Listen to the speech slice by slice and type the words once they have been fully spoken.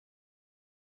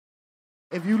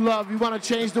If you love, you want to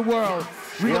change the world.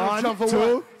 We gonna jump for 1,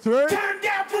 2, 3. Turn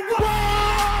down for what?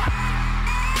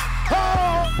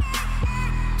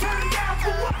 Turn down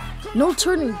for what? No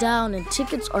turning down, and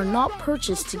tickets are not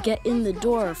purchased to get in the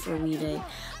door for We Day.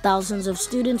 Thousands of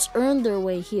students earned their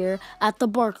way here at the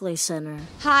Barclays Center.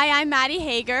 Hi, I'm Maddie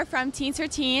Hager from Teens for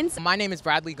Teens. My name is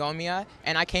Bradley Gomia,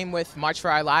 and I came with March for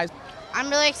Our Lives. I'm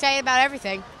really excited about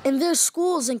everything. In their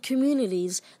schools and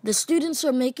communities, the students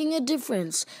are making a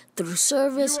difference through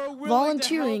service,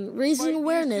 volunteering, raising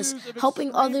awareness,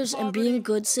 helping others, and being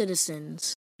good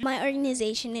citizens. My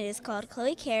organization is called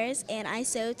Chloe Cares, and I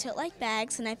sew tote-like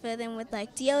bags, and I fill them with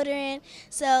like deodorant,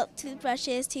 soap,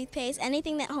 toothbrushes, toothpaste,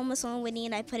 anything that homeless women would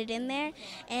need. I put it in there,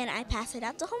 and I pass it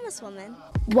out to homeless women.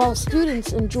 While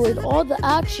students enjoyed all the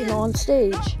action on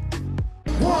stage,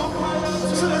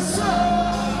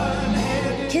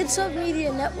 KiDz HuB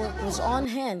Media Network was on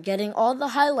hand getting all the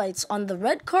highlights on the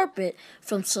red carpet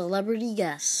from celebrity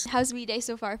guests. How's We Day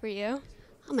so far for you?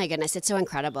 Oh my goodness, it's so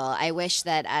incredible. I wish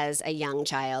that as a young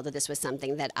child that this was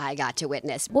something that I got to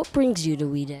witness. What brings you to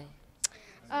We Day?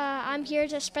 I'm here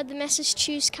to spread the message,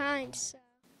 choose kind.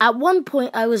 At one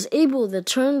point, I was able to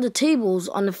turn the tables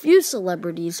on a few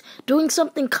celebrities doing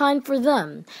something kind for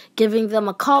them, giving them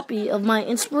a copy of my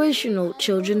inspirational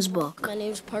children's book. My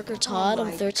name is Parker Todd.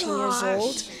 I'm 13 years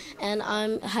old, and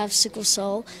I have sickle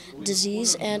cell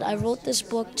disease, and I wrote this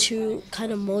book to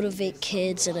kind of motivate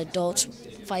kids and adults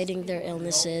fighting their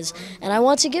illnesses, and I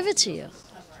want to give it to you.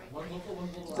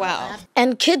 Wow.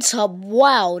 And KiDz HuB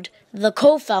wowed the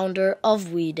co-founder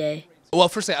of We Day. Well,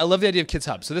 firstly, I love the idea of KiDz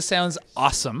HuB. So this sounds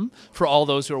awesome for all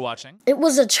those who are watching. It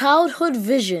was a childhood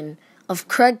vision of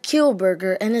Craig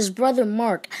Kielberger and his brother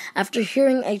Mark after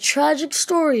hearing a tragic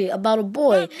story about a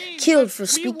boy killed for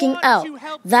speaking out.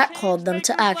 That called them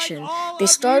to action. They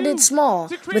started small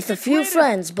with a few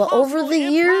friends, but over the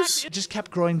years, It just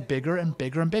kept growing bigger and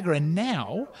bigger and bigger. And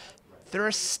now there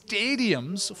are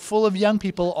stadiums full of young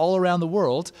people all around the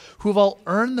world who have all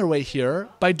earned their way here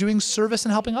by doing service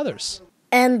and helping others.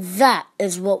 and that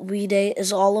is what We Day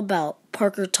is all about.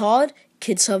 Parker Todd,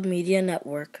 KiDz HuB Media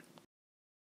Network.